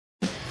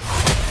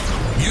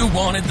You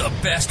wanted the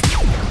best.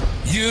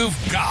 You've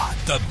got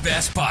the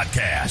best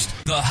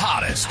podcast. The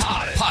hottest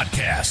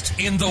podcast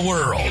in the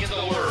world.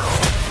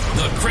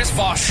 The Chris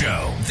Voss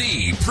Show.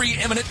 The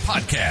preeminent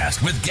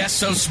podcast with guests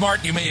so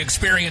smart you may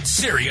experience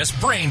serious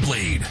brain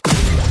bleed.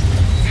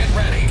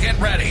 Get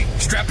ready.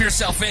 Strap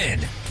yourself in.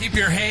 Keep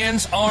your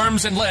hands,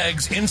 arms, and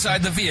legs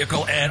inside the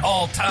vehicle at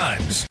all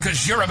times,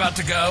 because you're about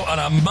to go on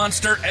a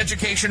monster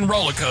education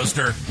roller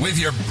coaster with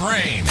your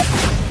brain.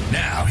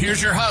 Now,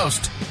 here's your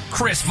host,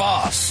 Chris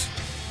Voss.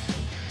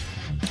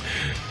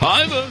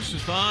 Hi, folks.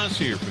 It's Voss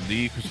here from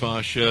the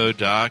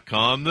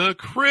ChrisVossShow.com, the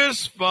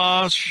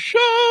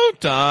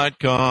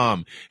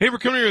ChrisVossShow.com. Hey, we're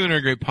coming here with another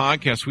great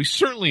podcast. We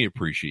certainly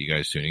appreciate you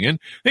guys tuning in.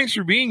 Thanks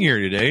for being here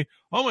today.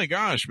 Oh my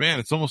gosh, man,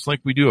 it's almost like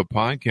we do a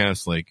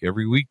podcast like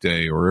every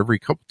weekday or every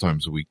couple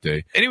times a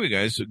weekday. Anyway,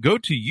 guys, go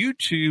to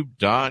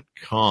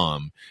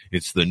YouTube.com.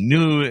 It's the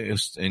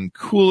newest and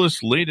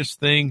coolest,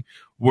 latest thing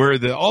where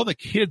all the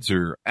kids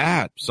are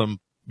at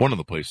one of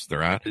the places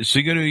they're at. So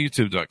you go to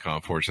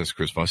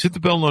youtube.com/Chris Voss, hit the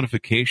bell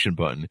notification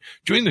button,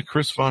 join the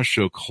Chris Voss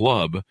Show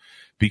Club,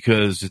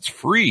 because it's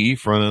free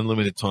for an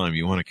unlimited time.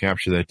 You want to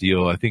capture that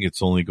deal. I think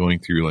it's only going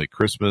through like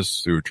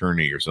Christmas through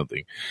eternity or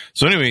something.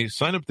 So anyway,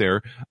 sign up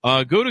there.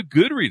 Go to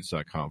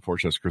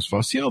goodreads.com/Chris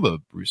Voss. See all the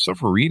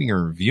stuff we're reading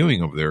or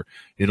reviewing over there.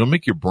 It'll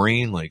make your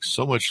brain like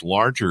so much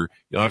larger.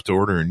 You'll have to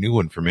order a new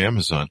one from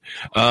Amazon.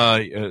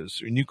 I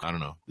don't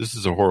know. This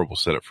is a horrible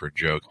setup for a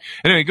joke.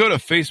 Anyway, go to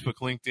Facebook,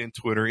 LinkedIn,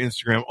 Twitter,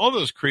 Instagram, all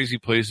those crazy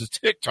places,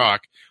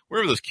 TikTok,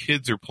 wherever those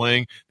kids are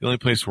playing. The only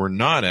place we're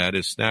not at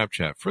is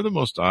Snapchat for the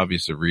most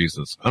obvious of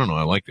reasons. I don't know.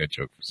 I like that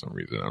joke for some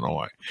reason. I don't know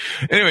why.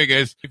 Anyway,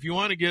 guys, if you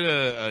want to get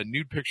a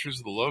nude pictures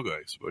of the logo,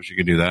 I suppose you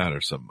can do that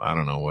or something. I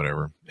don't know,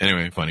 whatever.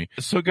 Anyway, funny.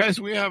 So, guys,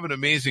 we have an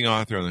amazing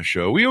author on the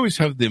show. We always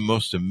have the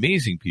most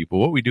amazing people.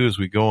 What we do is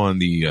we go on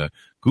the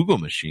Google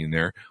machine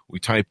there. We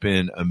type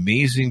in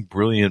amazing,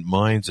 brilliant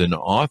minds and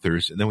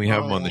authors, and then we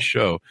have them on the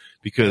show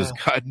because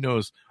God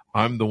knows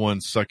I'm the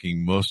one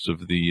sucking most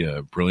of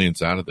the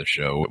brilliance out of the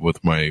show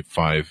with my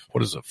 5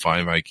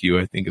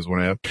 IQ, I think is what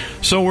I have.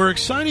 So we're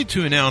excited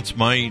to announce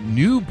my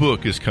new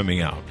book is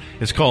coming out.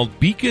 It's called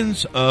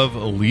Beacons of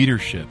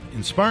Leadership,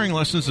 Inspiring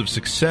Lessons of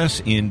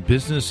Success in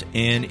Business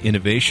and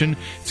Innovation.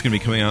 It's going to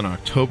be coming out on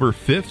October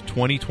 5th,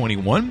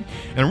 2021.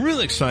 And I'm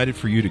really excited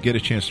for you to get a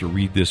chance to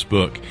read this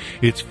book.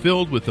 It's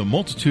filled with a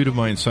multitude of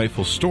my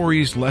insightful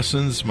stories,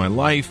 lessons, my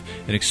life,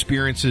 and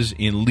experiences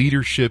in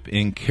leadership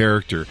and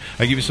character.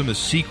 I give you some of the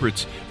secrets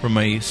from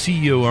my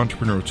CEO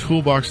Entrepreneur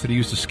Toolbox that I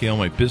use to scale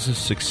my business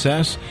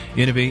success,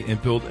 innovate,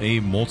 and build a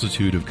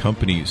multitude of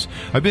companies.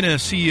 I've been a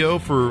CEO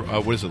for,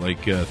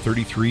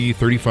 33,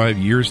 35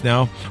 years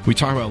now. We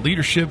talk about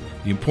leadership,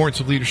 the importance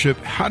of leadership,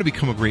 how to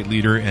become a great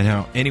leader, and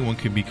how anyone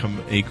can become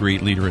a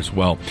great leader as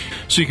well.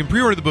 So you can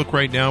pre-order the book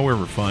right now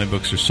wherever fine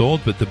books are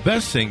sold, but the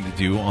best thing to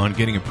do on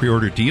getting a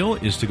pre-order deal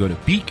is to go to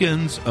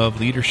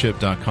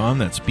beaconsofleadership.com.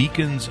 That's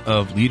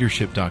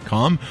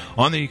beaconsofleadership.com.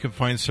 On there you can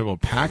find several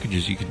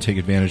packages you can take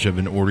advantage of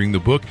in ordering the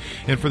book,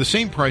 and for the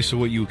same price of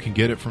what you can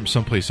get it from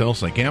someplace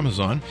else like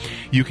Amazon,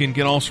 you can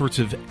get all sorts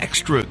of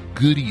extra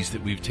goodies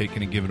that we've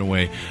taken and given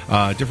away.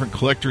 Different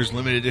collectors,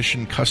 limited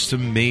edition,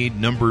 custom made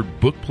numbered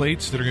book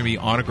plates that are going to be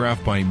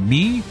autographed by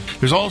me.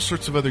 There's all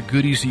sorts of other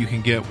goodies that you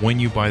can get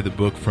when you buy the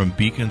book from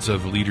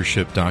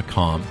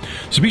beaconsofleadership.com.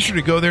 So be sure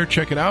to go there,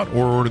 check it out,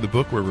 or order the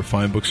book wherever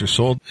fine books are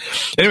sold.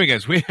 Anyway,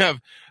 guys, we have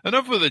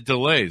enough of the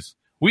delays.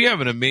 We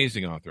have an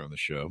amazing author on the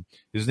show.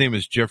 His name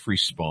is Jeffrey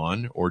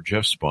Spahn, or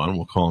Jeff Spahn,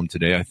 we'll call him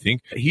today, I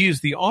think. He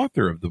is the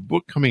author of the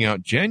book coming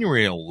out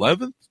January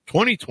 11th,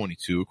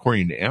 2022,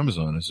 according to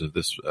Amazon as of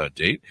this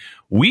date.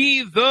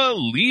 We the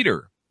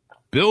Leader.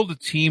 Build a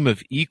team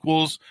of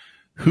equals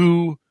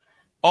who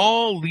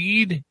all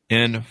lead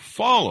and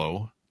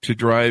follow to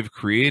drive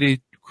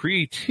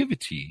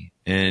creativity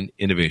and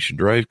innovation.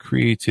 Drive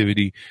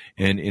creativity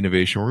and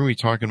innovation. We're going to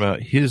be talking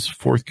about his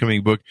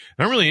forthcoming book.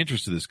 And I'm really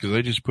interested in this because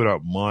I just put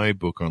out my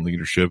book on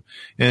leadership,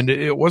 and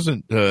it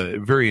wasn't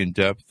very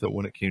in-depth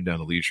when it came down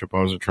to leadership.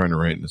 I wasn't trying to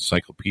write an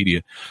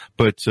encyclopedia,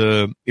 but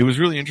it was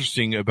really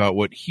interesting about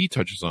what he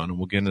touches on, and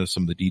we'll get into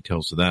some of the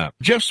details of that.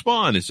 Jeff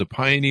Spahn is a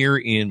pioneer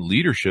in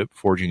leadership,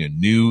 forging a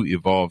new,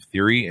 evolved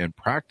theory and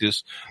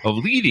practice of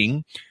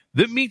leading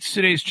that meets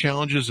today's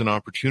challenges and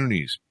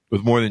opportunities.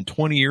 With more than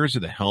 20 years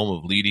at the helm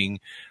of Leading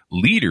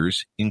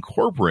Leaders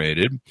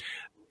Incorporated,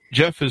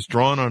 Jeff has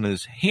drawn on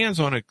his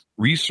hands-on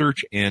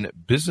research and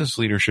business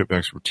leadership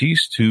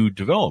expertise to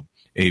develop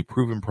a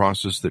proven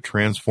process that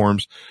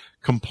transforms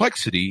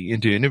complexity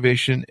into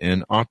innovation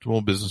and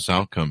optimal business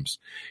outcomes.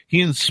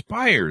 He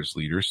inspires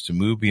leaders to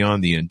move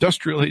beyond the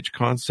industrial age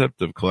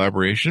concept of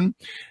collaboration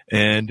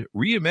and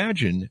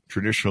reimagine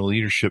traditional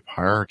leadership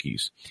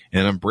hierarchies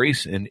and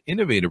embrace an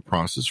innovative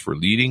process for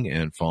leading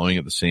and following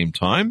at the same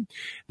time.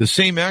 The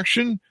same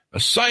action, a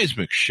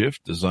seismic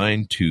shift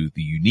designed to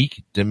the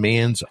unique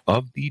demands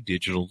of the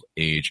digital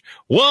age.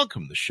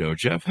 Welcome to the show,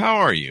 Jeff. How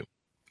are you?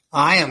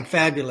 I am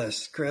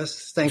fabulous,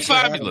 Chris. Thanks for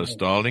having me. Fabulous,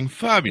 darling.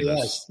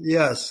 Fabulous.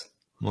 Yes.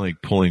 I'm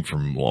like pulling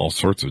from all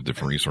sorts of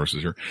different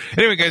resources here.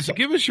 Anyway, guys, so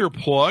give us your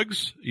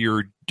plugs,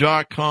 your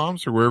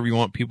 .coms, or wherever you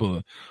want people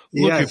to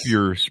look at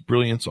your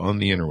brilliance on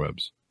the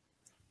interwebs.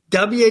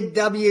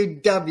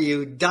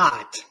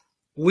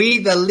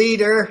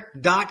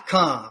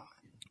 www.wetheleader.com.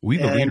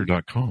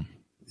 Wetheleader.com.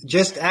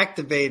 Just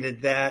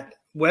activated that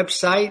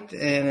website,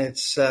 and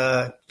it's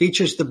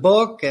features the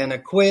book and a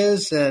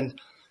quiz and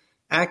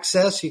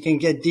access. You can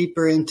get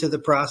deeper into the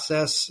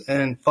process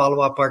and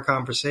follow up our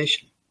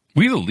conversation.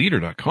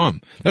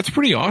 WeTheLeader.com. That's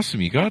pretty awesome.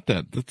 You got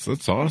that.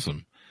 That's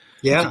awesome.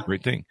 Yeah. That's a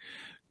great thing.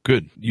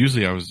 Good.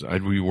 Usually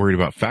I'd be worried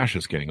about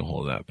fascists getting a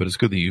hold of that, but it's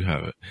good that you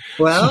have it.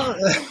 Well,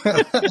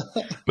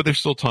 but there's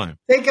still time.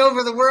 Take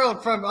over the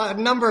world from a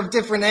number of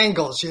different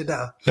angles, you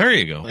know. There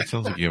you go. It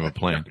sounds like you have a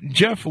plan.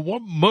 Jeff,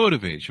 what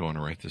motivates you want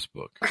to write this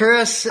book?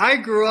 Chris, I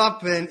grew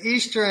up in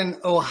eastern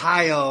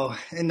Ohio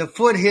in the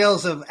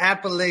foothills of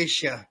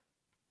Appalachia.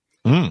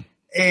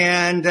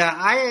 And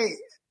I,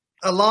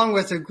 along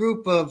with a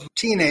group of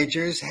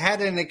teenagers,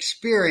 had an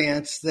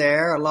experience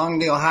there along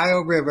the Ohio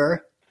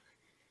River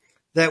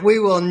that we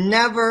will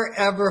never,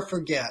 ever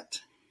forget.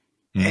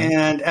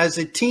 And as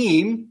a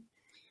team,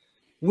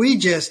 we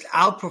just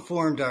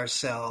outperformed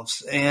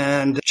ourselves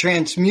and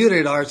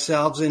transmuted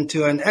ourselves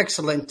into an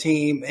excellent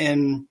team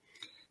and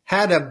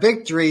had a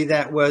victory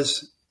that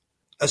was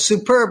a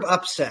superb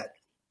upset.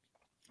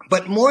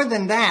 But more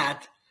than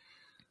that,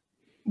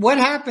 what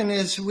happened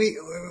is we,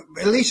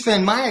 at least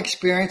in my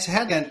experience,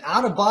 had an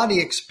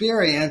out-of-body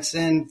experience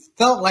and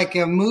felt like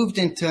I moved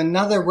into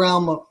another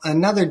realm,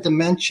 another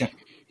dimension.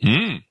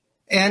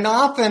 And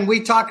often we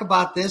talk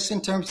about this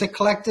in terms of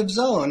collective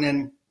zone,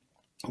 and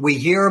we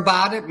hear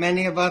about it.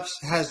 Many of us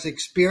has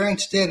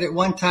experienced it at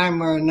one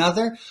time or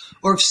another,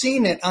 or have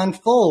seen it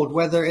unfold,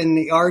 whether in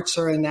the arts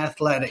or in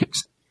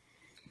athletics.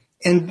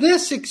 And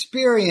this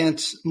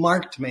experience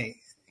marked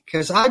me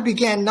because I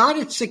began not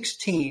at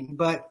 16,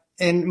 but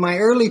in my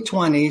early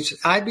 20s,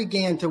 I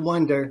began to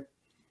wonder,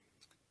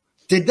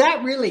 did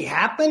that really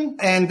happen?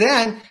 And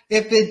then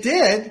if it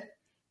did,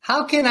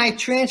 how can I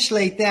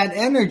translate that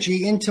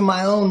energy into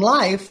my own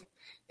life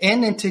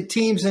and into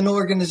teams and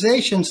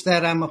organizations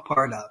that I'm a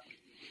part of?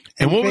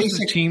 And what was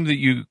the team that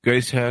you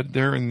guys had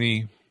there in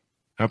the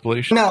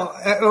Appalachian? No,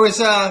 it was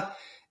a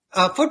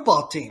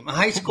football team, a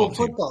high school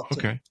football team.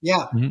 Okay.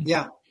 Yeah,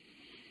 yeah.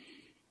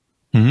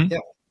 Yeah.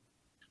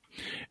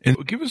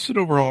 And give us an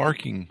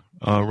overarching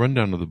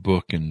rundown of the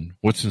book and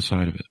what's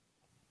inside of it.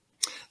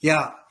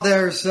 Yeah,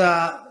 there's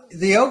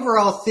the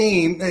overall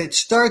theme. It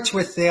starts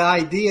with the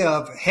idea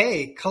of,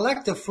 hey,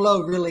 collective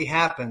flow really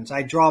happens.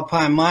 I draw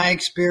upon my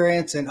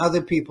experience and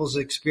other people's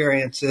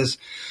experiences,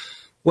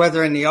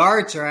 whether in the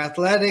arts or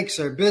athletics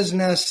or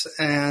business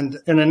and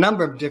in a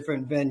number of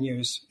different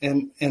venues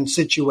and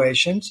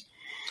situations.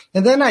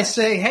 And then I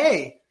say,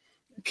 hey,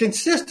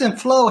 consistent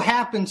flow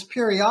happens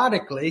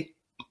periodically.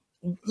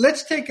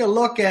 Let's take a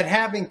look at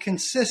having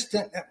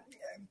consistent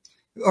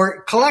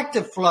or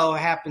collective flow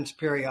happens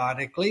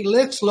periodically.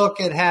 Let's look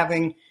at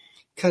having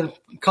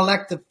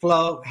collective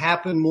flow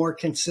happen more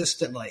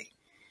consistently.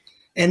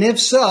 And if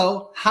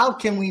so, how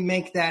can we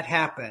make that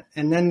happen?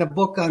 And then the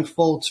book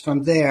unfolds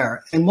from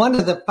there. And one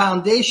of the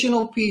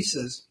foundational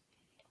pieces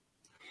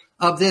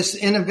of this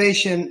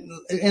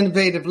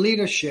innovative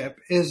leadership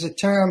is the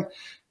term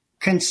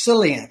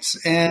consilience.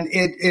 And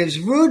it is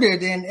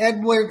rooted in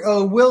Edward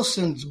O.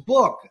 Wilson's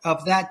book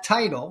of that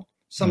title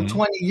some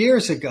 20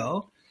 years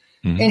ago.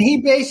 And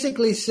he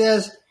basically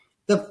says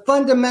the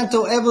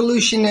fundamental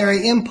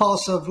evolutionary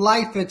impulse of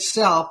life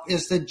itself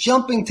is the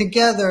jumping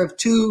together of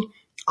two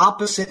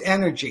opposite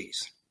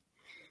energies.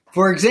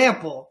 For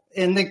example,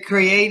 in the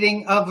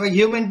creating of a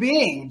human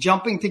being,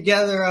 jumping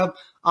together of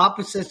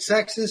opposite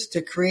sexes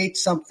to create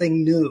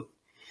something new.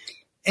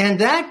 And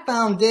that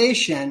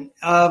foundation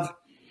of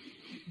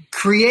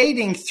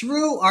creating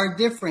through our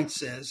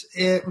differences,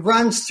 it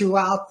runs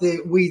throughout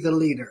We the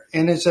Leader,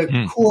 and is a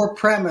core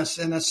premise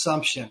and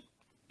assumption.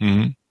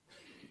 And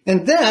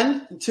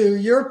then, to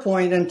your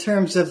point in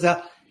terms of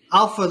the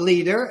alpha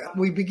leader,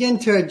 we begin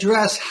to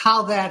address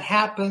how that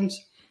happens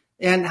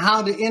and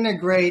how to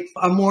integrate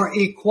a more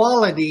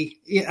equal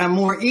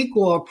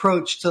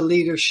approach to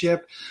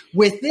leadership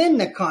within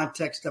the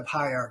context of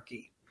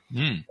hierarchy.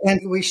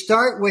 And we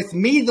start with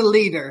me, the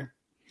leader,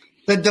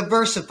 the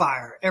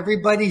diversifier.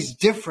 Everybody's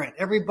different.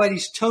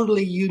 Everybody's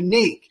totally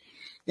unique.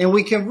 And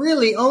we can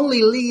really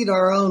only lead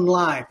our own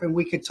life. And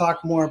we could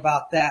talk more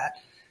about that.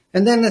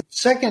 And then the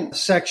second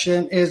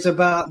section is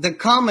about the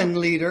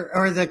common leader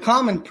or the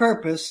common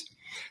purpose,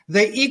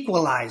 the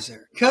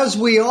equalizer. Because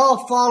we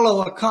all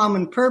follow a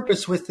common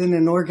purpose within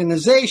an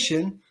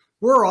organization,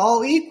 we're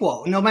all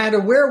equal. No matter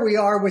where we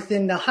are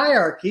within the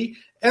hierarchy,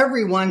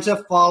 everyone's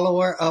a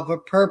follower of a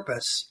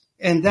purpose.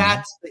 And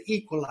that's the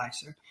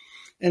equalizer.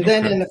 And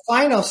then in the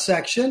final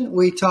section,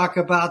 we talk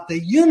about the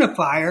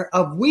unifier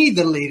of We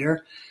the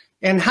Leader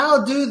and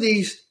how do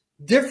these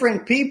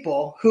different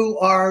people who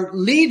are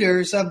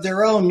leaders of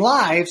their own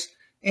lives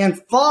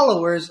and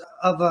followers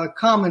of a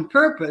common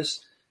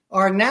purpose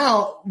are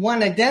now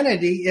one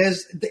identity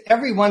is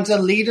everyone's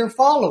a leader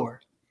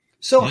follower.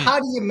 So how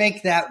do you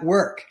make that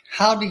work?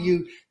 How do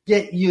you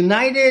get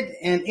united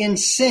and in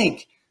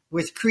sync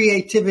with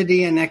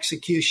creativity and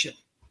execution?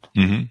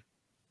 Mm-hmm.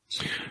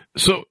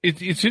 So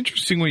it's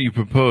interesting what you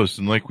proposed,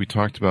 and like we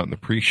talked about in the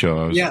pre-show,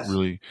 I was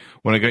really,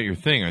 when I got your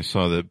thing, I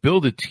saw that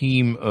build a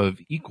team of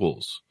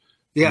equals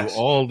who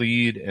all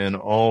lead and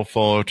all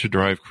follow to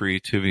drive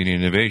creativity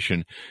and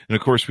innovation. And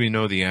of course, we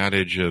know the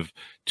adage of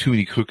too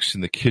many cooks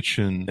in the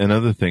kitchen and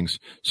other things.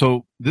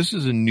 So this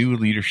is a new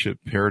leadership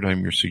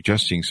paradigm you're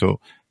suggesting. So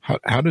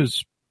how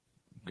does,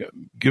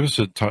 give us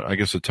a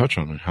touch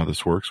on how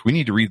this works. We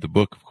need to read the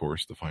book, of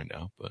course, to find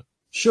out, but.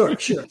 Sure.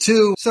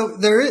 So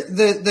there is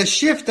the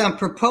shift I'm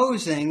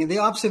proposing, the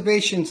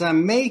observations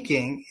I'm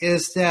making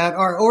is that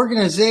our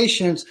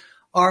organizations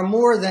are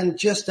more than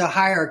just a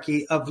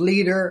hierarchy of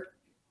leader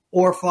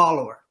or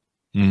follower,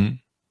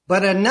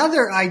 but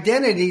another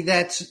identity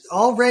that's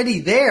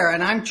already there.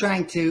 And I'm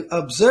trying to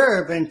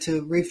observe and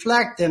to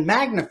reflect and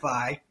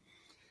magnify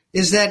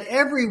is that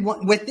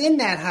everyone within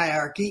that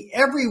hierarchy,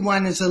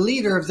 everyone is a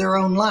leader of their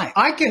own life.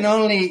 I'm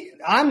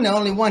the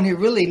only one who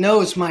really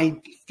knows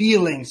my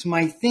feelings,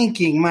 my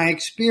thinking, my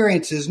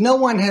experiences. No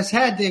one has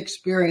had the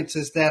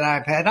experiences that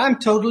I've had. I'm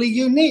totally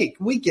unique.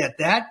 We get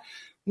that.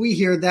 We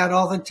hear that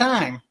all the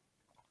time.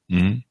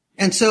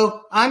 And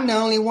so I'm the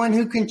only one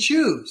who can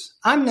choose.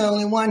 I'm the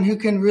only one who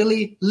can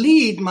really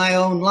lead my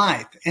own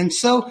life. And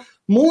so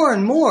more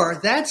and more,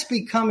 that's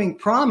becoming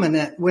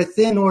prominent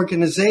within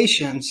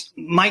organizations.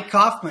 Mike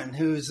Kaufman,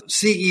 who's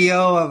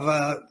CEO of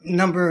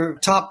a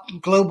top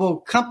global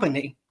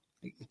company,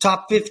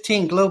 top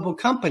 15 global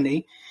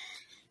company,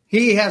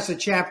 he has a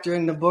chapter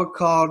in the book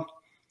called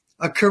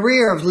A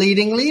Career of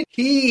Leading Leaders.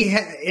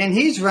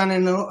 He's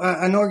running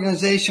an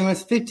organization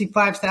with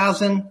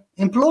 55,000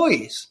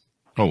 employees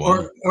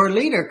or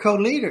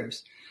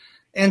co-leaders.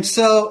 And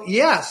so,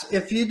 yes,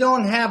 if you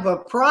don't have a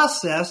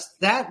process,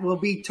 that will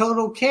be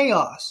total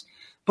chaos.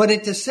 But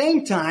at the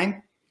same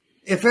time,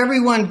 if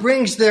everyone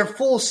brings their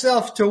full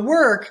self to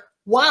work,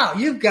 wow,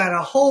 you've got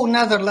a whole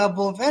nother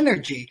level of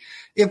energy.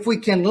 If we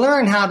can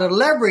learn how to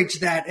leverage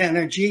that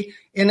energy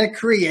in a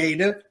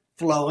creative,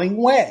 flowing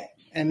way.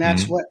 And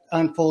that's what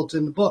unfolds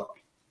in the book.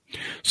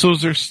 So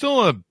is there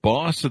still a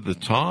boss at the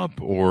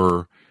top,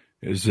 or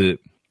is it,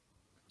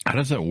 how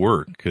does that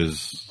work?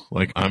 Because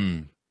I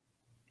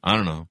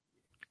don't know.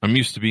 I'm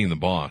used to being the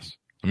boss.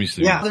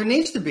 There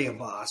needs to be a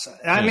boss.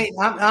 I mean,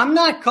 I'm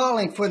not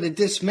calling for the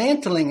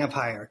dismantling of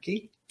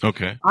hierarchy.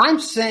 Okay. I'm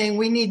saying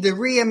we need to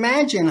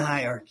reimagine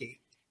hierarchy,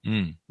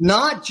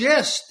 not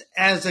just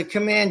as a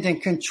command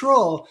and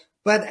control,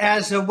 but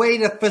as a way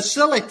to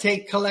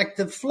facilitate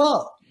collective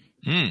flow.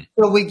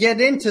 So we get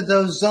into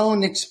those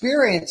zone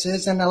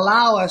experiences and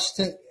allow us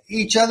to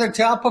each other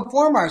to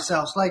outperform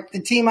ourselves, like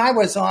the team I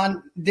was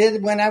on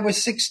did when I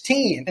was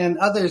 16, and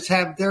others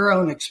have their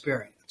own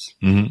experience.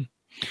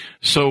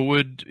 So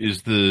what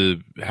does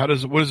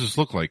this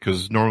look like?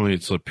 Because normally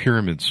it's a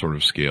pyramid sort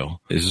of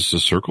scale. Is this a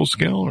circle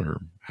scale,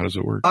 or how does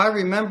it work? I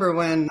remember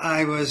when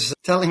I was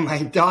telling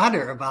my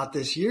daughter about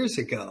this years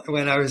ago,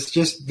 when I was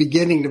just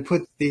beginning to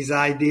put these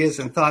ideas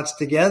and thoughts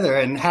together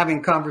and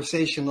having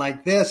conversation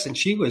like this, and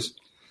she was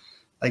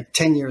like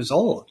 10 years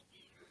old.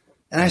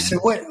 And I said,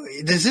 "What,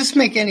 does this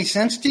make any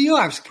sense to you?"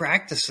 I was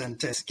practicing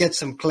to get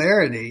some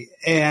clarity.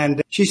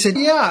 And she said,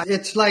 "Yeah,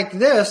 it's like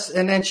this."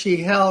 And then she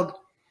held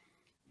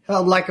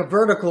like a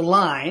vertical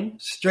line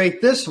straight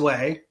this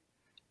way.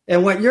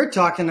 And what you're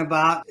talking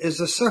about is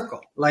a circle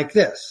like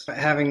this,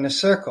 having the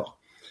circle.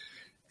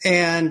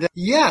 And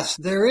yes,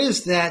 there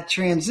is that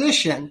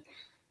transition.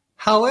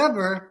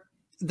 However,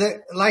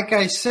 like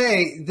I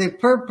say,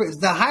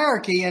 the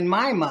hierarchy in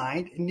my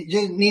mind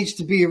needs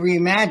to be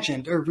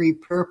reimagined or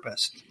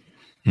repurposed.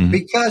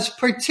 Because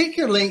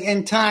particularly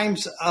in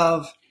times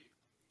of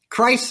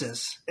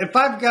crisis, if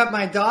I've got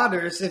my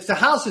daughters, if the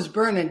house is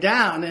burning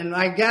down and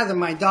I gather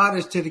my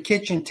daughters to the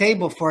kitchen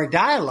table for a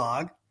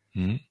dialogue,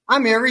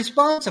 I'm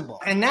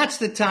irresponsible. And that's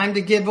the time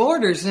to give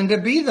orders and to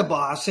be the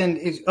boss and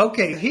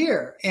okay,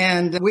 here.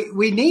 And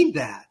we need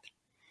that.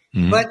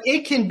 But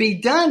it can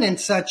be done in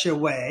such a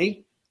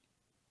way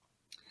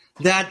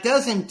that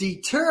doesn't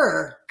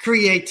deter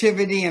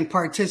creativity and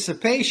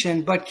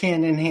participation, but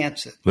can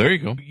enhance it. There you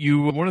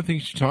go. One of the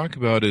things you talk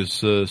about is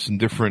some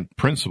different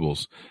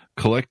principles: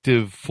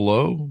 collective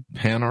flow,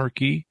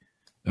 panarchy,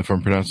 if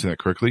I'm pronouncing that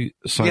correctly,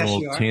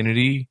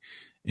 simultaneity,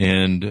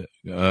 and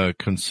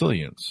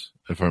consilience,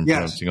 if I'm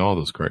pronouncing all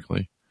those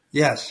correctly.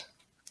 Yes.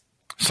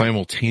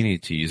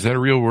 Simultaneity, is that a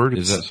real word?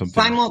 Is that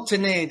something?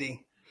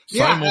 Simultaneity.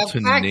 Yeah,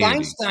 in fact,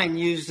 Einstein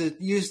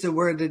used the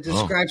word to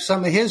describe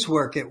some of his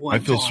work at one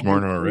time. I feel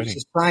smarter already.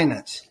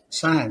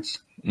 Science.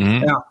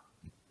 Yeah.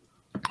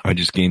 I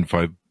just gained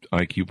 5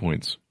 IQ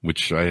points,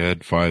 which I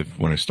had 5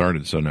 when I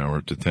started, so now we're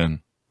up to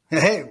 10.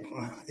 Hey,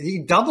 he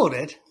doubled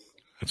it.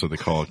 That's what they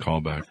call a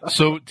callback.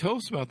 So tell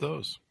us about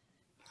those.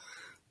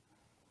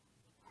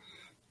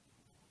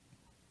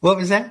 What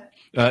was that?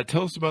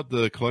 Tell us about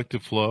the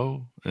collective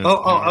flow.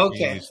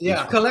 Okay.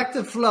 Yeah.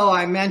 Collective flow,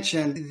 I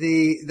mentioned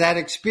that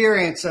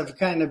experience of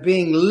kind of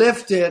being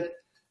lifted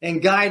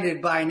and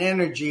guided by an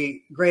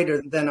energy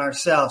greater than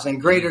ourselves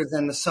and greater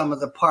than the sum of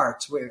the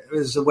parts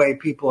is the way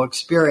people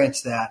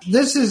experience that.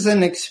 This is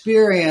an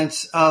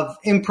experience of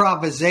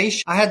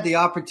improvisation. I had the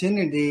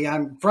opportunity,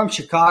 I'm from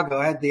Chicago,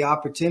 I had the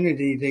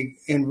opportunity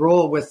to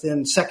enroll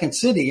within Second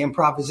City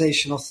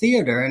Improvisational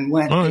Theater and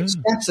went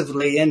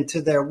extensively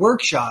into their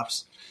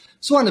workshops.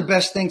 It's one of the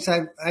best things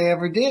I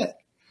ever did.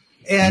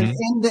 And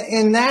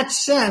in that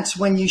sense,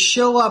 when you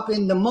show up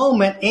in the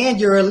moment and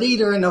you're a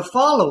leader and a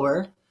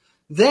follower,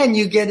 then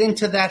you get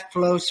into that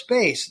flow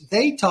space.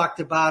 They talked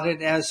about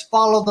it as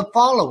follow the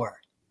follower.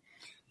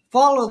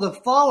 Follow the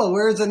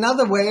follower is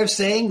another way of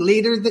saying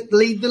lead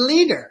the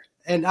leader.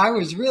 And I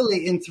was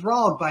really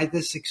enthralled by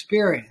this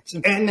experience.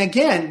 And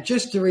again,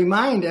 just to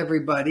remind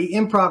everybody,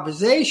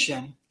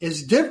 improvisation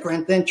is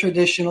different than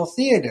traditional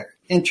theater.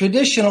 In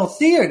traditional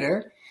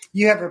theater,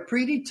 you have a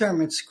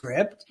predetermined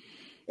script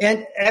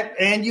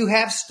and you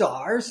have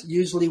stars,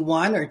 usually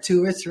 1 or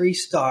 2 or 3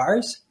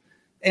 stars.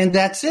 And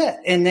that's it.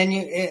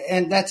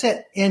 And that's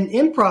it. In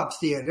improv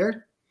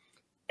theater,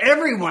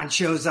 everyone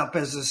shows up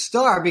as a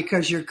star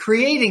because you're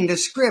creating the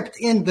script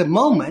in the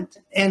moment.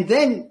 And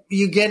then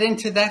you get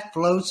into that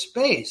flow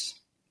space.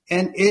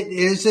 And it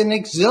is an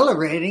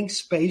exhilarating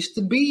space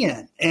to be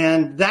in.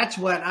 And that's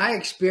what I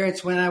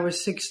experienced when I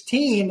was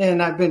 16.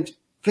 And I've been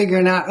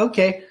figuring out,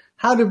 okay,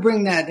 how to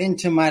bring that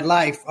into my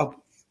life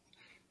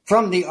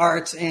from the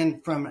arts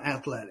and from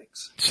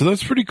athletics. So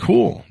that's pretty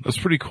cool. That's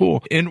pretty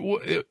cool. And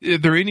are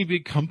there any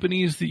big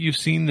companies that you've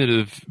seen that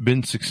have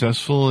been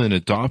successful in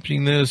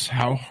adopting this?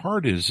 How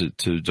hard is it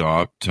to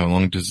adopt? How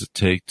long does it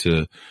take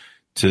to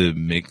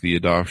make the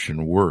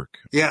adoption work?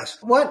 Yes.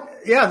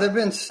 There have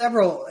been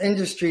several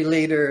industry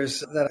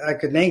leaders that I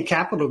could name.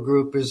 Capital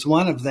Group is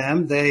one of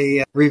them.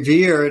 They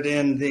revered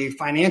in the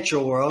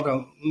financial world,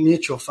 a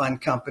mutual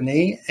fund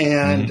company,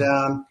 and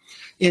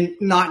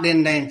not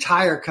in the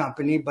entire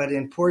company, but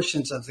in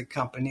portions of the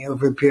company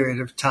over a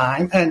period of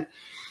time. And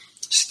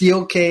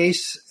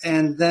Steelcase,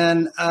 and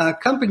then a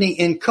company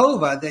in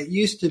Cova that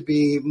used to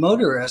be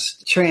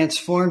Motorist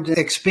transformed,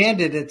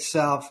 expanded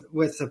itself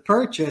with the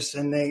purchase,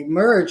 and they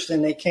merged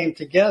and they came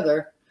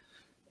together.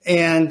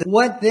 And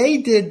what they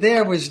did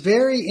there was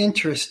very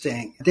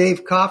interesting.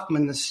 Dave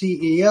Kaufman, the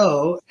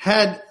CEO,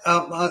 had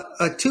a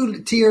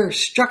 2-tier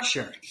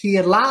structure. He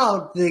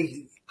allowed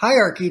the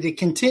hierarchy to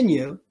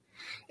continue.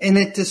 And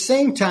at the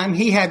same time,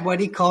 he had what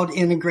he called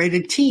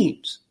integrated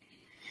teams.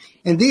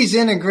 And these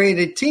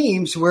integrated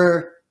teams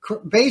were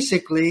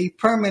basically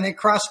permanent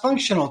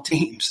cross-functional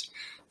teams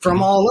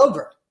from all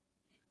over.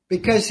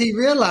 Because he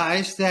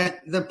realized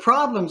that the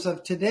problems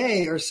of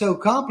today are so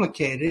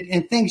complicated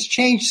and things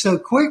change so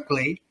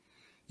quickly,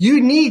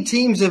 you need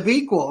teams of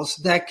equals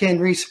that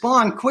can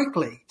respond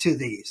quickly to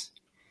these.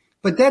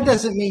 But that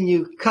doesn't mean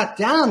you cut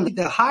down.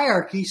 The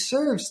hierarchy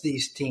serves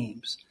these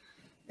teams.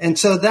 And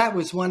so that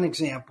was one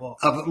example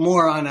of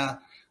more on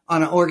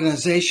an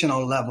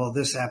organizational level,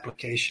 this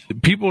application.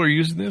 People are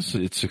using this.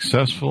 It's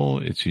successful.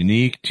 It's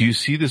unique. Do you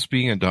see this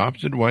being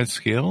adopted wide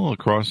scale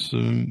across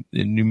the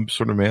new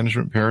sort of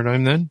management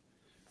paradigm then?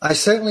 I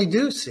certainly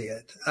do see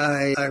it.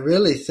 I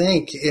really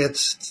think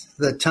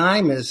the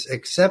time is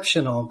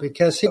exceptional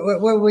because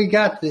we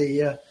got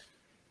the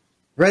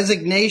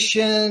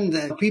resignation,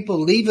 the people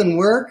leaving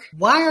work.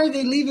 Why are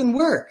they leaving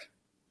work?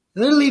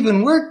 They're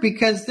leaving work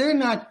because they're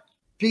not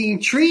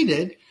being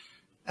treated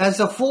as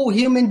a full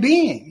human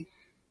being.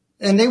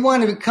 And they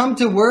want to come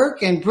to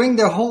work and bring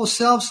their whole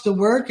selves to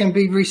work and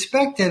be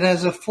respected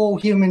as a full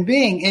human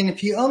being. And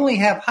if you only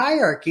have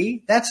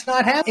hierarchy, that's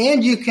not happening.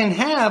 And you can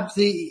have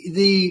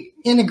the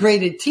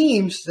integrated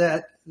teams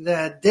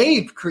that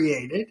Dave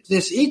created,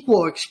 this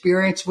equal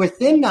experience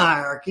within the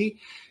hierarchy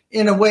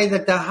in a way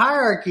that the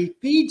hierarchy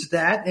feeds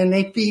that and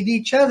they feed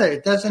each other.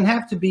 It doesn't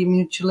have to be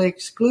mutually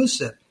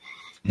exclusive.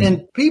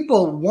 And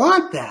people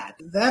want that.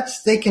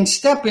 They can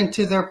step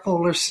into their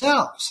fuller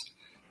selves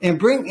and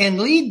bring and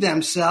lead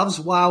themselves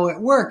while at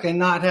work and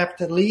not have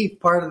to leave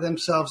part of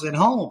themselves at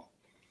home.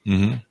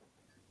 Mm-hmm.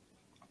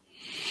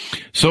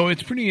 So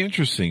it's pretty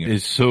interesting.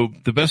 So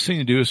the best thing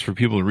to do is for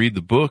people to read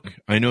the book.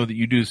 I know that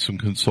you do some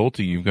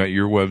consulting. You've got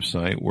your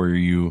website where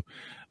you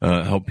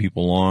help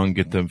people along,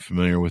 get them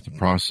familiar with the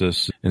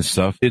process and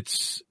stuff.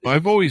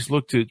 I've always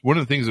looked at one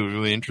of the things that was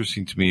really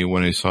interesting to me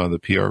when I saw the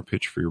PR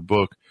pitch for your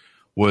book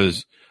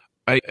was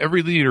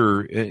every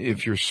leader,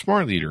 if you're a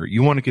smart leader,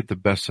 you want to get the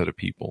best out of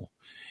people.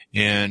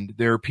 And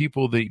there are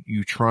people that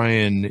you try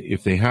and,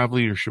 if they have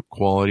leadership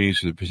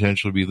qualities or the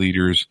potential to be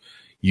leaders,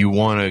 you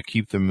want to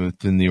keep them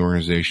within the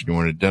organization. You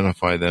want to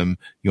identify them.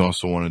 You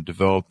also want to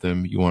develop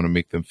them. You want to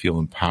make them feel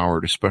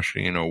empowered,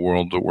 especially in a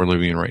world that we're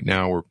living in right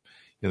now where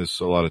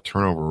there's a lot of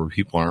turnover where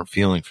people aren't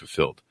feeling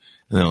fulfilled.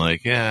 And they're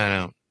like,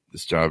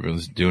 this job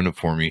isn't doing it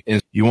for me.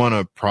 And you want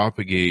to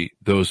propagate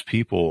those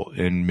people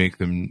and make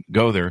them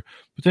go there.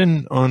 But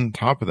then on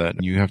top of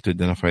that, you have to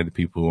identify the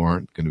people who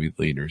aren't going to be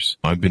leaders.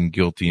 I've been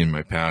guilty in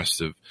my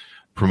past of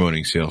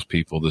promoting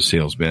salespeople to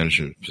sales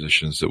management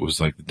positions. That was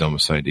like the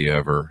dumbest idea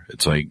ever.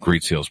 It's like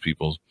great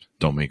salespeople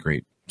don't make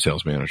great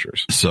sales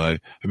managers. So I've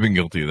been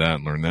guilty of that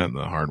and learned that in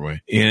the hard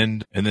way.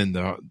 And then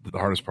the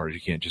hardest part is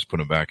you can't just put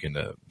them back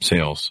into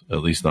sales, at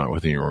least not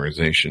within your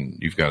organization.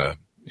 You've got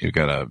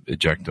to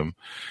eject them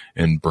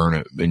and burn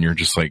it. And you're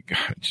just like,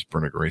 just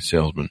burn a great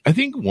salesman. I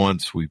think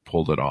once we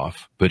pulled it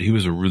off, but he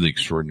was a really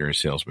extraordinary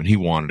salesman. He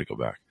wanted to go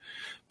back.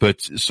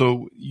 But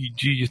so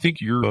do you think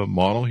your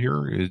model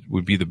here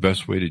would be the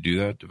best way to do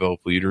that?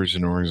 Develop leaders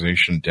in an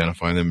organization,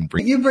 identify them, and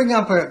bring. You bring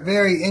up a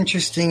very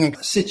interesting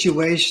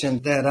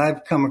situation that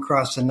I've come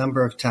across a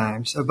number of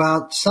times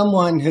about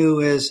someone who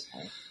is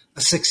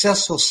a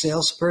successful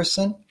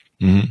salesperson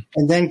and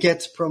then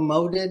gets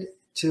promoted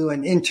to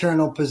an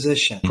internal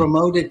position,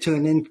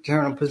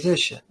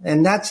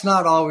 And that's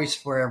not always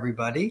for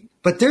everybody,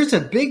 but there's a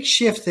big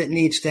shift that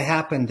needs to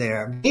happen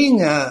there.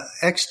 Being an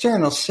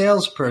external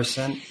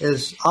salesperson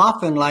is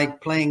often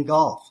like playing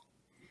golf.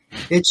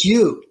 It's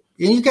you.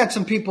 And you've got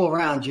some people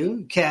around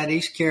you,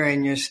 caddies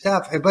carrying your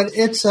stuff, but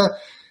it's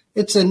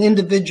an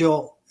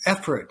individual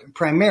effort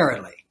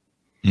primarily.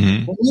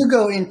 Mm-hmm. When you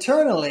go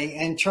internally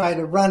and try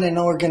to run an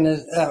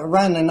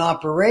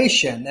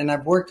operation, and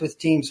I've worked with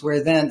teams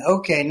where then,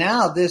 okay,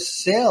 now this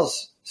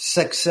sales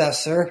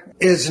successor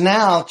is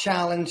now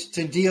challenged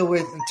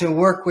to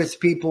work with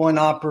people in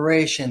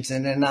operations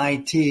and in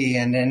IT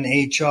and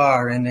in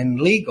HR and in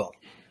legal.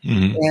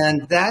 Mm-hmm.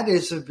 And that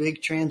is a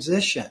big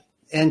transition.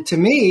 And to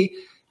me,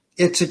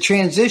 it's a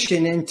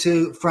transition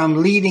from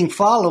leading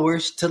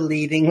followers to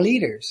leading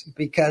leaders,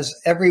 because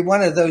every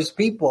one of those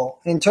people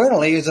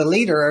internally is a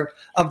leader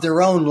of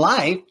their own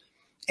life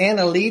and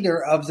a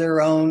leader of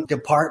their own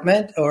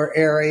department or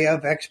area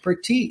of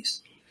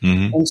expertise.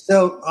 Mm-hmm. And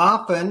so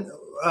often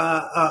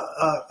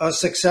a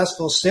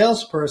successful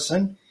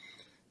salesperson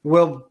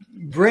will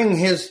bring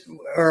his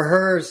or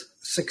her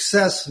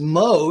success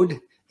mode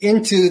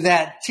into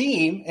that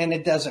team, and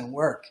it doesn't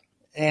work.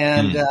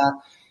 And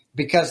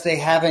because they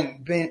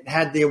haven't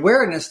had the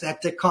awareness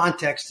that the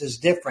context is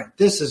different.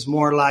 This is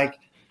more like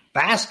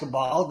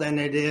basketball than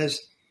it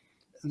is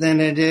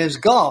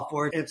golf,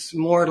 or it's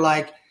more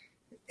like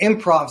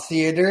improv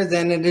theater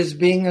than it is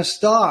being a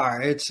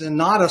star. It's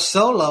not a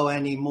solo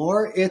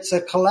anymore. It's a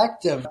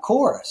collective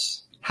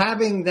chorus.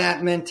 Having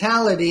that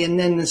mentality and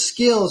then the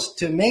skills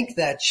to make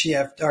that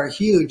shift are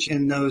huge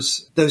in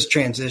those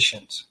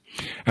transitions.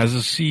 As a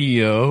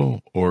CEO,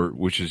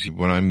 which is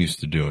what I'm used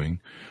to doing,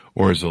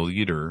 or as a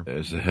leader,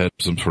 as the head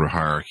of some sort of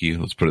hierarchy,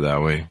 let's put it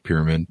that way,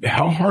 pyramid,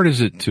 how hard is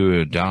it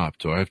to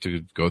adopt? Do I have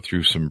to go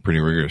through some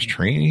pretty rigorous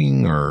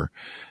training, or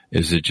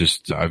is it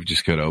just, I've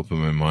just got to open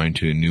my mind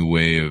to a new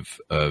way of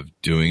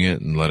doing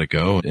it and let it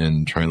go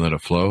and try and let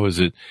it flow? Is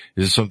it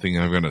something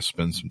I've got to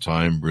spend some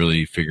time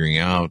really figuring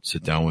out,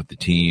 sit down with the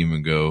team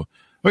and go,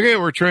 okay,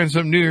 we're trying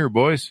something new here,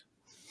 boys?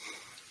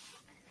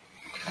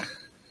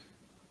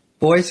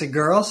 Boys and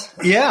girls?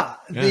 Yeah.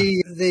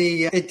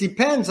 It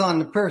depends on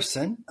the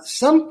person.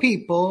 Some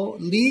people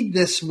lead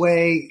this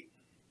way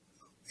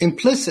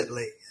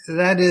implicitly.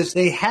 That is,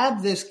 they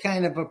have this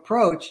kind of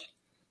approach,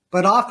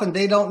 but often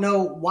they don't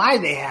know why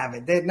they have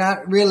it. They're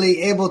not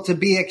really able to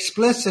be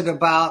explicit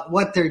about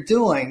what they're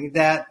doing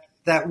that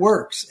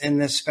works in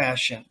this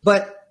fashion.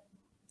 But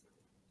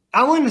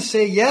I want to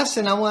say yes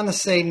and I want to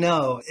say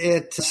no.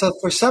 So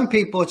for some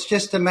people, it's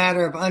just a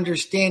matter of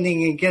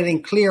understanding and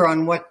getting clear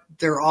on what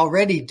they're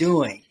already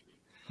doing.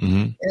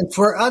 Mm-hmm. And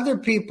for other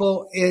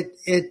people,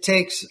 it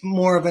takes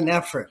more of an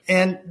effort.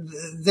 And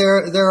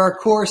there are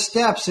core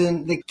steps,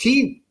 and the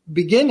key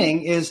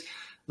beginning is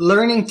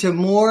learning to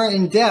more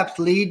in depth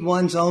lead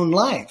one's own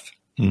life.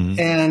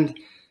 Mm-hmm.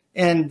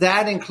 And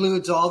that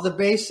includes all the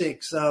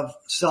basics of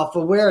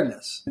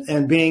self-awareness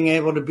and being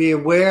able to be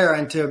aware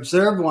and to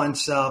observe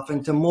oneself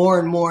and to more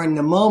and more in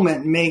the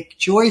moment make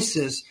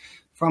choices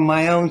from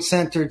my own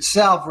centered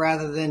self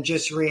rather than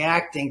just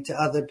reacting to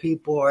other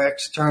people or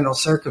external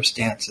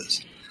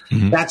circumstances.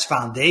 Mm-hmm. That's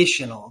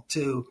foundational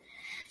to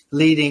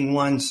leading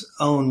one's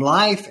own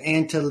life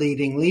and to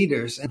leading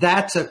leaders.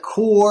 That's a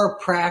core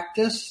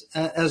practice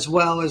as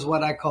well as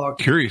what I call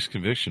curious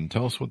conviction.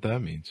 Tell us what that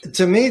means.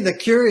 To me, the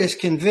curious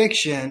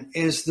conviction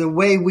is the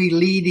way we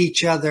lead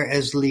each other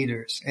as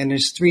leaders. And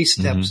there's 3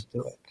 steps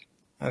to it.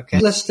 Okay.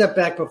 Let's step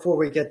back before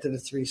we get to the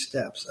 3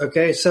 steps.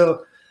 Okay.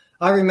 So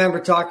I remember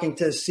talking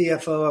to a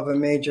CFO of a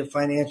major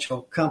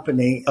financial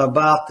company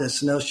about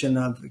this notion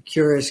of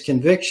curious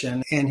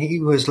conviction. And he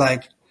was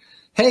like,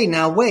 hey,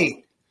 now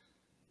wait.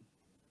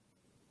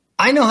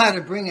 I know how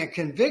to bring a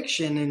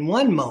conviction in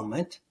one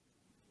moment,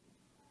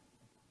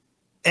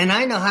 and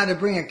I know how to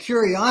bring a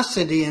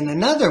curiosity in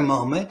another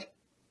moment,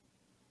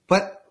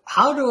 but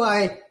how do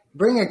I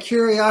bring a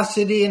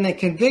curiosity and a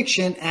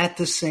conviction at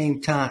the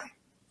same time?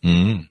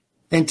 Mm-hmm.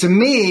 And to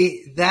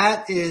me,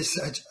 that is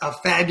a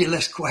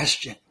fabulous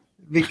question,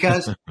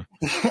 because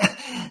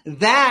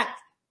that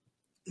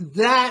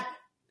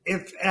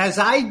if as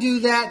I do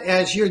that,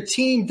 as your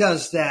team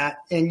does that,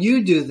 and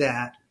you do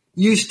that,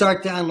 you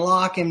start to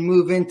unlock and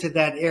move into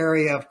that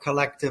area of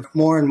collective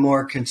more and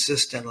more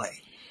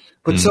consistently.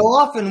 But so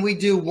often we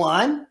do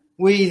one,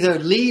 we either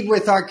lead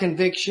with our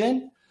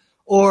conviction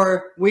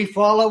or we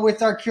follow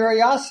with our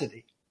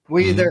curiosity.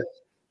 We either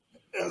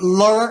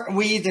learn.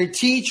 We either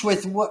teach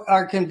with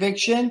our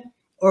conviction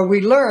or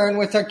we learn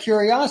with our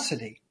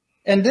curiosity.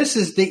 And this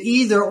is the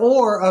either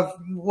or of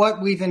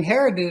what we've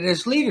inherited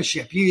as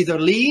leadership. You either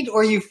lead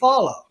or you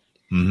follow.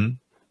 Mm-hmm.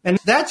 And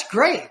that's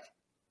great.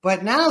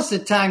 But now's the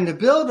time to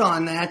build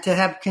on that, to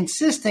have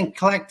consistent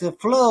collective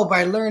flow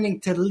by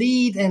learning to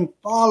lead and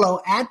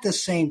follow at the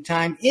same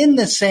time in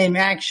the same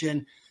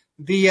action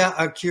via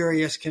a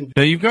curious conviction.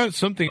 Now, you've got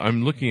something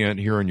I'm looking at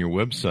here on your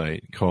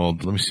website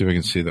called, let me see if I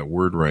can say that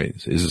word right.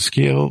 Is it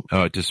scale?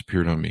 Oh, it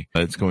disappeared on me.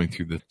 It's going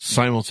through the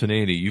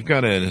simultaneity. You've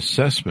got an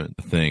assessment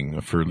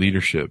thing for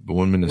leadership, a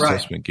 1 minute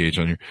assessment gauge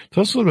on here.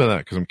 Tell us a little bit about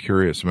that because I'm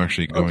curious. I'm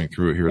actually going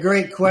through it here.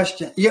 Great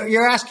question.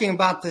 You're asking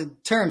about the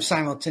term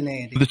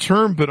simultaneity. The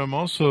term, but I'm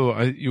also,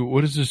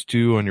 what does this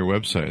do on your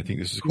website? I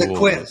think this is cool. The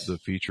quiz. The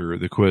feature,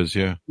 the quiz,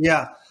 yeah.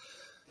 Yeah.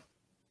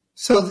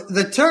 So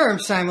the term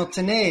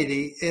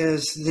simultaneity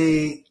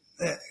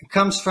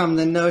comes from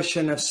the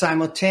notion of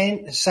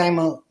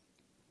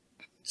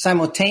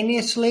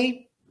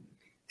simultaneously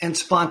and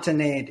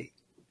spontaneity.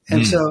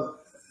 And so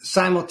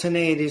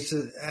simultaneity is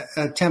an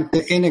attempt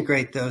to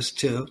integrate those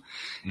two.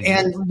 Mm-hmm.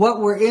 And what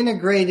we're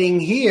integrating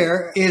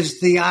here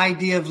is the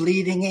idea of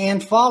leading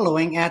and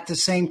following at the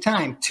same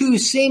time. Two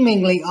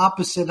seemingly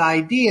opposite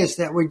ideas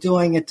that we're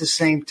doing at the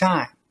same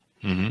time.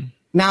 Mm-hmm.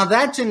 Now,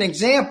 that's an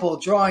example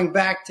drawing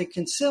back to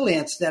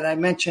consilience that I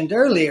mentioned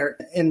earlier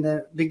in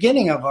the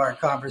beginning of our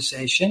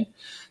conversation.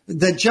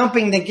 The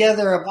jumping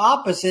together of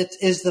opposites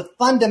is the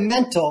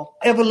fundamental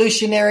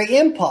evolutionary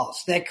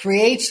impulse that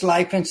creates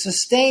life and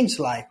sustains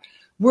life.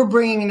 We're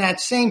bringing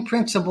that same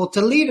principle to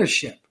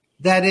leadership,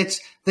 that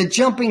it's the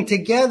jumping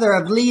together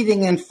of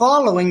leading and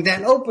following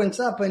that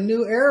opens up a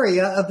new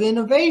area of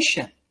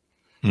innovation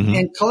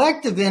and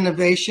collective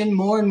innovation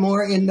more and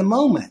more in the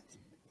moment.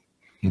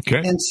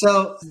 Okay. And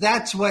so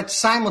that's what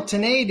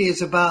simultaneity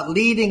is about.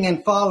 Leading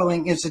and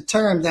following is a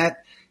term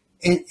that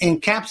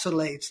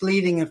encapsulates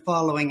leading and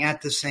following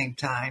at the same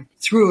time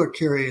through a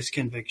curious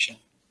conviction.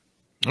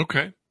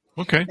 Okay.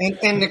 Okay.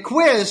 And the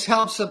quiz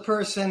helps a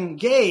person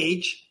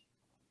gauge,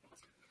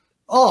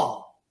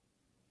 how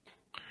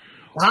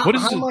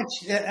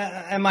much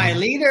am I a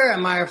leader?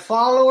 Am I a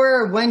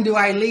follower? When do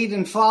I lead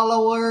and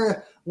follow?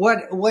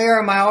 Where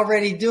am I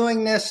already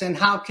doing this? And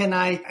how can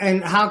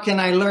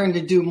I learn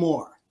to do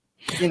more?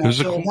 So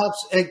it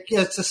helps.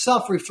 It's a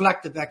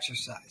self-reflective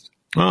exercise.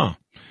 Oh,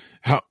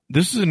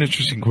 this is an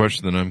interesting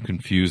question that I'm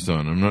confused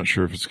on. I'm not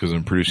sure if it's because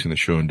I'm producing the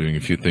show and doing a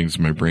few things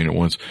in my brain at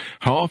once.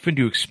 How often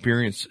do you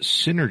experience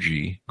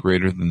synergy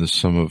greater than the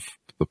sum of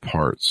the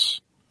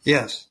parts?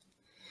 Yes.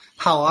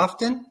 How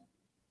often?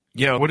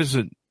 Yeah. What is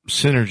it?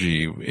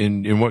 Synergy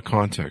in what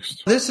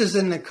context? This is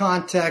in the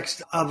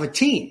context of a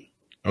team.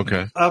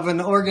 Okay. Of an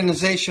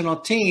organizational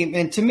team.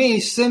 And to me,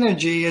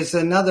 synergy is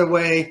another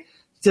way,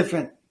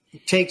 different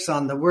takes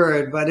on the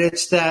word, but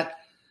it's that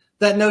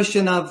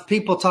notion of,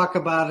 people talk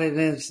about it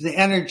as the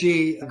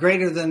energy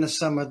greater than the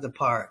sum of the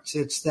parts.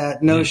 It's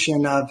that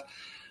notion of,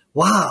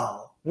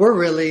 wow, we're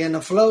really in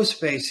a flow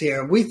space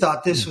here. We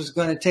thought this was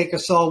going to take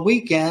us all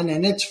weekend,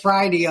 and it's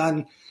Friday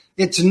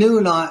it's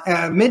noon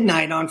on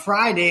midnight on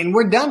Friday, and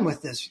we're done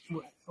with this.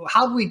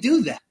 How do we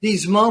do that?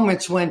 These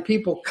moments when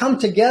people come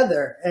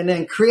together and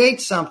then create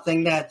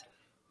something that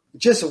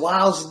just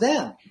wows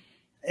them.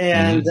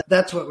 And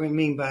that's what we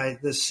mean by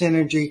the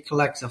synergy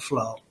collective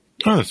flow.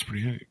 Oh, that's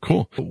pretty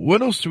cool.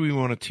 What else do we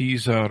want to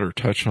tease out or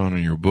touch on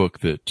in your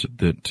book that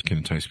can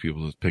entice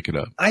people to pick it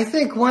up? I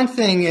think one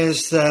thing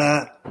is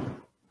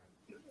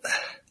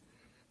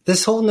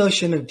this whole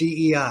notion of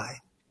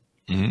DEI.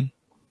 Mm-hmm.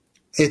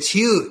 It's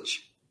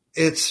huge.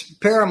 It's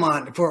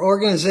paramount for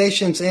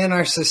organizations and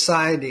our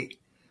society.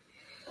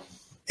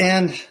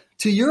 And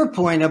to your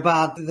point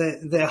about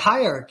the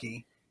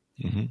hierarchy,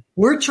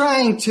 we're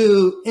trying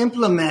to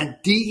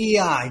implement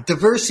DEI,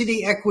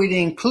 diversity, equity,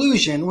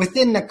 inclusion,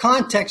 within the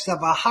context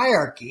of a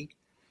hierarchy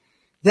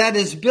that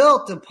is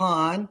built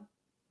upon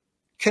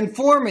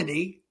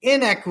conformity,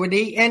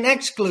 inequity, and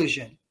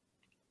exclusion.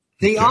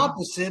 The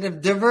opposite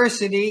of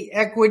diversity,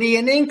 equity,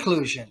 and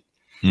inclusion.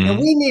 And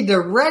we need to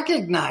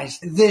recognize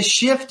this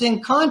shift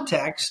in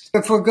context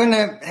if we're going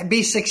to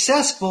be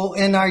successful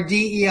in our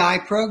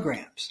DEI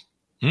programs.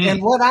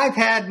 And what I've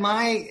had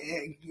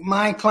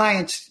my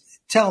clients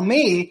tell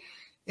me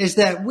is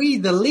that we,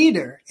 the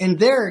leader, in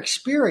their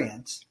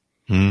experience,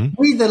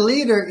 we, the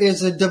leader,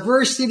 is a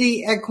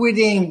diversity,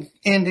 equity,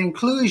 and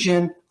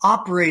inclusion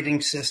operating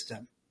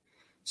system.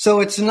 So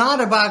it's not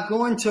about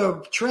going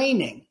to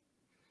training.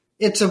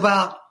 It's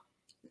about,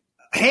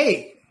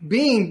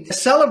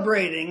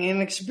 celebrating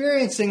and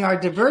experiencing our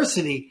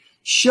diversity,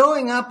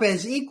 showing up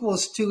as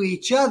equals to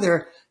each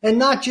other, and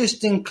not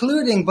just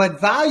including, but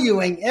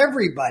valuing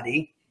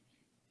everybody.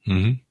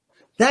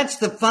 That's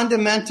the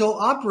fundamental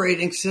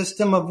operating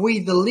system of we,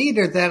 the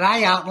leader, that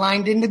I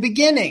outlined in the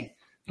beginning.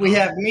 We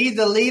have me,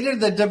 the leader,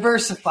 the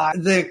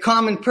diversifier, the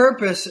common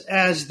purpose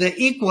as the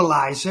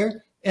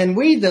equalizer, and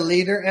we, the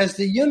leader, as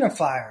the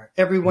unifier.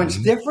 Everyone's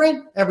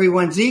different,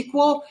 everyone's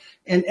equal,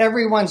 and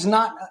everyone's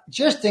not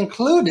just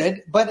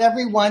included, but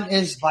everyone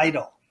is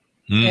vital.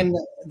 And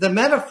the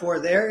metaphor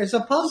there is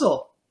a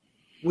puzzle.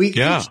 We each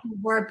have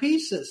our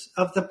pieces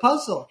of the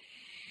puzzle,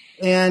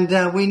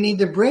 and we need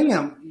to bring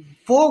them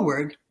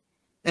forward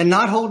and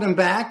not hold them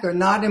back or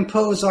not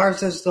impose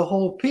ours as the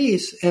whole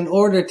piece in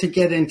order to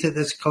get into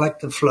this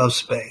collective flow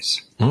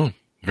space. Oh,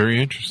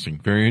 very interesting.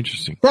 Very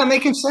interesting. That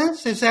making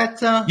sense? Is that?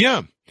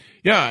 Yeah.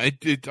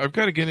 I've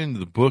got to get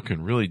into the book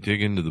and really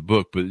dig into the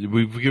book, but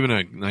we've given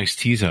a nice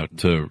tease out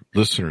to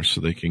listeners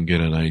so they can get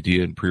an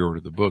idea and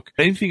pre-order the book.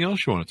 Anything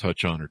else you want to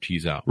touch on or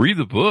tease out? Read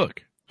the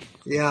book.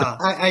 Yeah,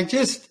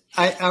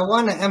 I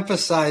want to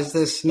emphasize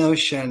this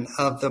notion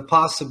of the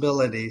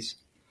possibilities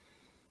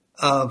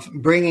of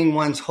bringing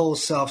one's whole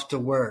self to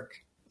work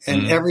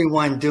and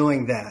everyone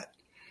doing that.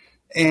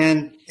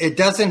 And it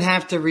doesn't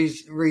have to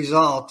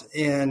result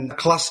in a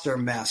cluster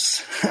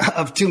mess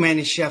of too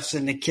many chefs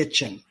in the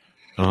kitchen.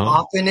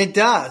 Often it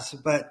does,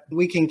 but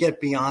we can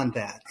get beyond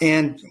that.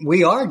 And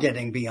we are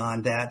getting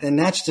beyond that. And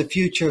that's the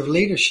future of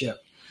leadership.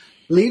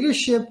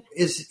 Leadership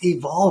is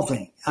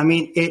evolving. I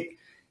mean,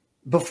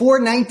 before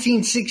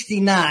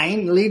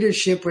 1969,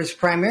 leadership was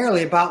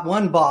primarily about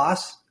one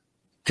boss,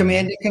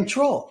 command and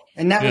control.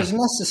 And that was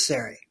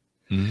necessary.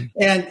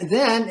 And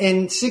then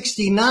in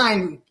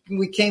 69,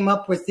 we came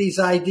up with these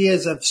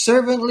ideas of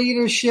servant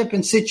leadership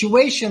and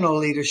situational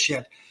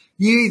leadership.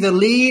 You either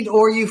lead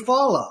or you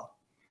follow.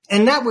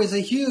 And that was a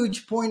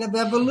huge point of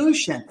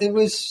evolution. It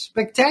was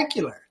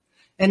spectacular.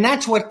 And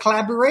that's what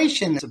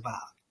collaboration is about.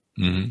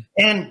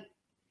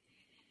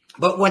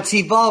 But what's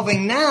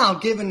evolving now,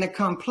 given the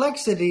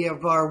complexity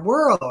of our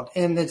world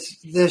and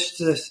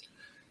this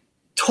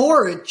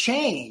torrid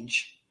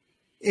change,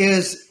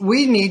 is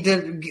we need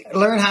to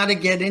learn how to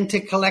get into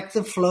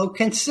collective flow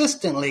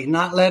consistently,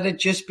 not let it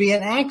just be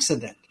an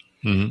accident.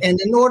 And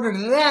in order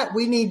to that,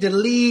 we need to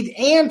lead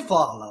and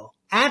follow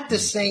at the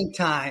same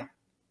time.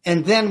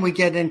 And then we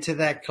get into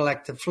that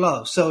collective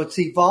flow. So it's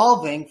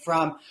evolving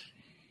from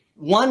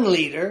one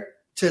leader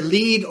to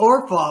lead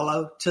or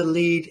follow to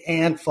lead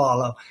and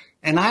follow.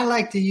 And I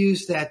like to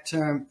use that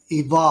term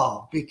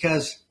evolve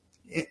because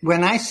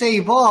when I say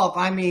evolve,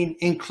 I mean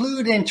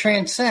include and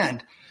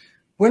transcend.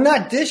 We're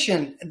not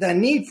dishing the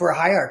need for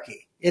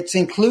hierarchy. It's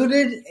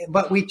included,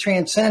 but we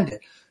transcend it.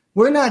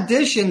 We're not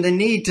dishing the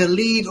need to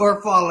lead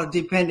or follow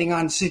depending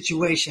on the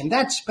situation.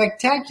 That's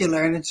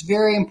spectacular and it's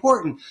very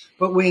important,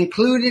 but we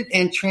include it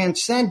and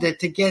transcend it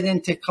to get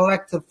into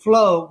collective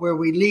flow where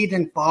we lead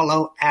and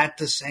follow at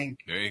the same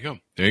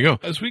time. There you go.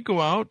 As we go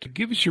out,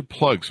 give us your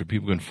plug so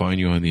people can find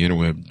you on the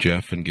interweb,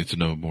 Jeff, and get to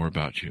know more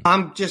about you.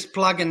 I'm just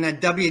plugging the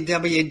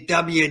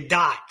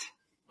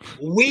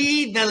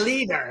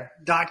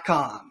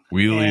www.wetheleader.com.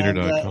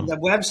 Wetheleader.com. The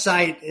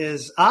website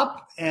is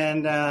up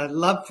and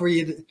love for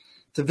you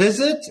to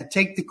visit,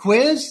 take the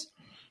quiz,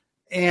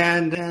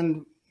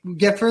 and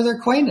get further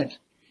acquainted.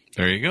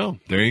 There you go.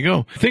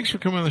 Thanks for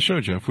coming on the show,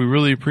 Jeff. We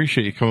really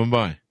appreciate you coming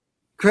by.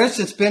 Chris,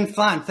 it's been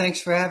fun. Thanks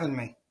for having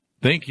me.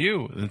 Thank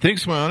you. And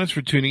thanks to my audience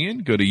for tuning in.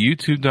 Go to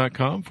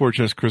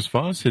youtube.com/Chris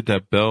Voss. Hit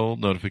that bell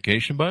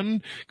notification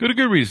button. Go to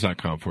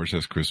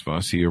goodreads.com/Chris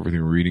Voss. See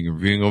everything we're reading and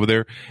reviewing over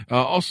there.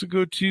 Also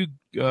go to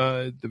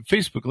the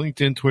Facebook,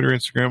 LinkedIn, Twitter,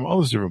 Instagram,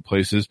 all those different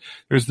places.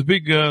 There's the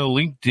big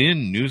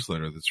LinkedIn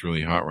newsletter that's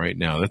really hot right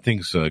now. That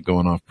thing's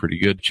going off pretty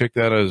good. Check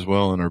that out as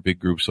well in our big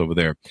groups over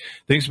there.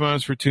 Thanks to my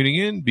audience for tuning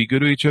in. Be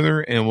good to each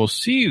other, and we'll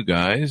see you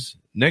guys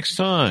next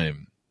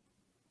time.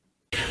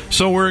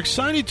 So we're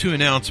excited to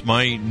announce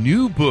my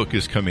new book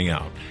is coming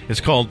out.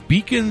 It's called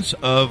Beacons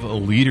of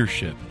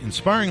Leadership,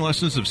 Inspiring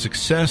Lessons of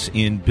Success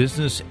in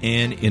Business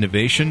and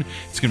Innovation.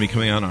 It's going to be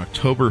coming out on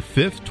October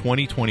 5th,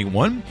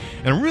 2021.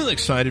 And I'm really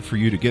excited for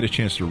you to get a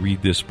chance to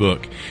read this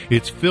book.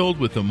 It's filled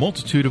with a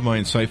multitude of my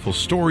insightful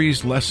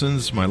stories,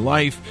 lessons, my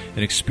life,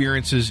 and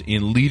experiences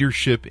in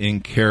leadership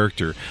and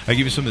character. I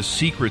give you some of the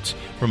secrets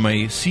from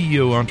my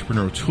CEO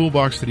entrepreneurial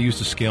toolbox that I use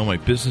to scale my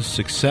business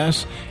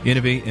success,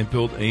 innovate, and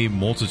build a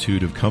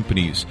multitude of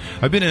companies.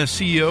 I've been a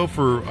CEO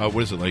for,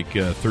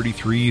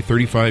 33,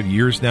 35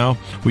 years now.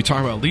 We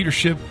talk about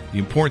leadership, the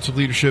importance of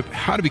leadership,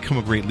 how to become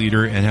a great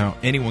leader, and how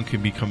anyone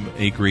can become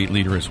a great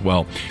leader as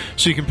well.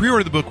 So you can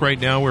pre-order the book right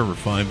now wherever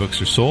fine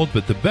books are sold,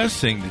 but the best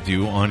thing to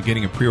do on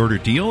getting a pre-order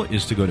deal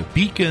is to go to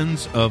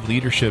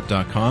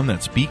beaconsofleadership.com.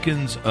 That's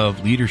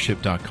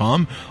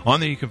beaconsofleadership.com. On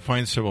there you can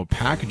find several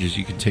packages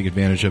you can take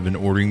advantage of in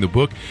ordering the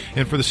book.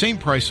 And for the same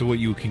price of what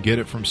you can get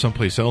it from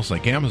someplace else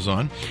like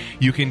Amazon,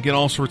 you can get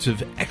all sorts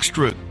of extra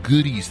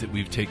goodies that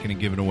we've taken and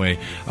given away.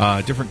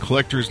 Different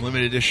collectors,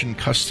 limited edition,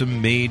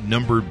 custom-made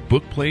numbered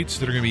book plates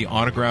that are going to be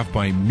autographed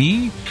by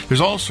me. There's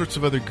all sorts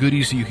of other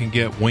goodies that you can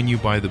get when you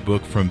buy the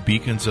book from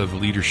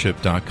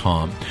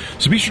beaconsofleadership.com.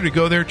 So be sure to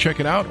go there, check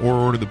it out, or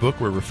order the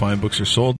book wherever fine books are sold.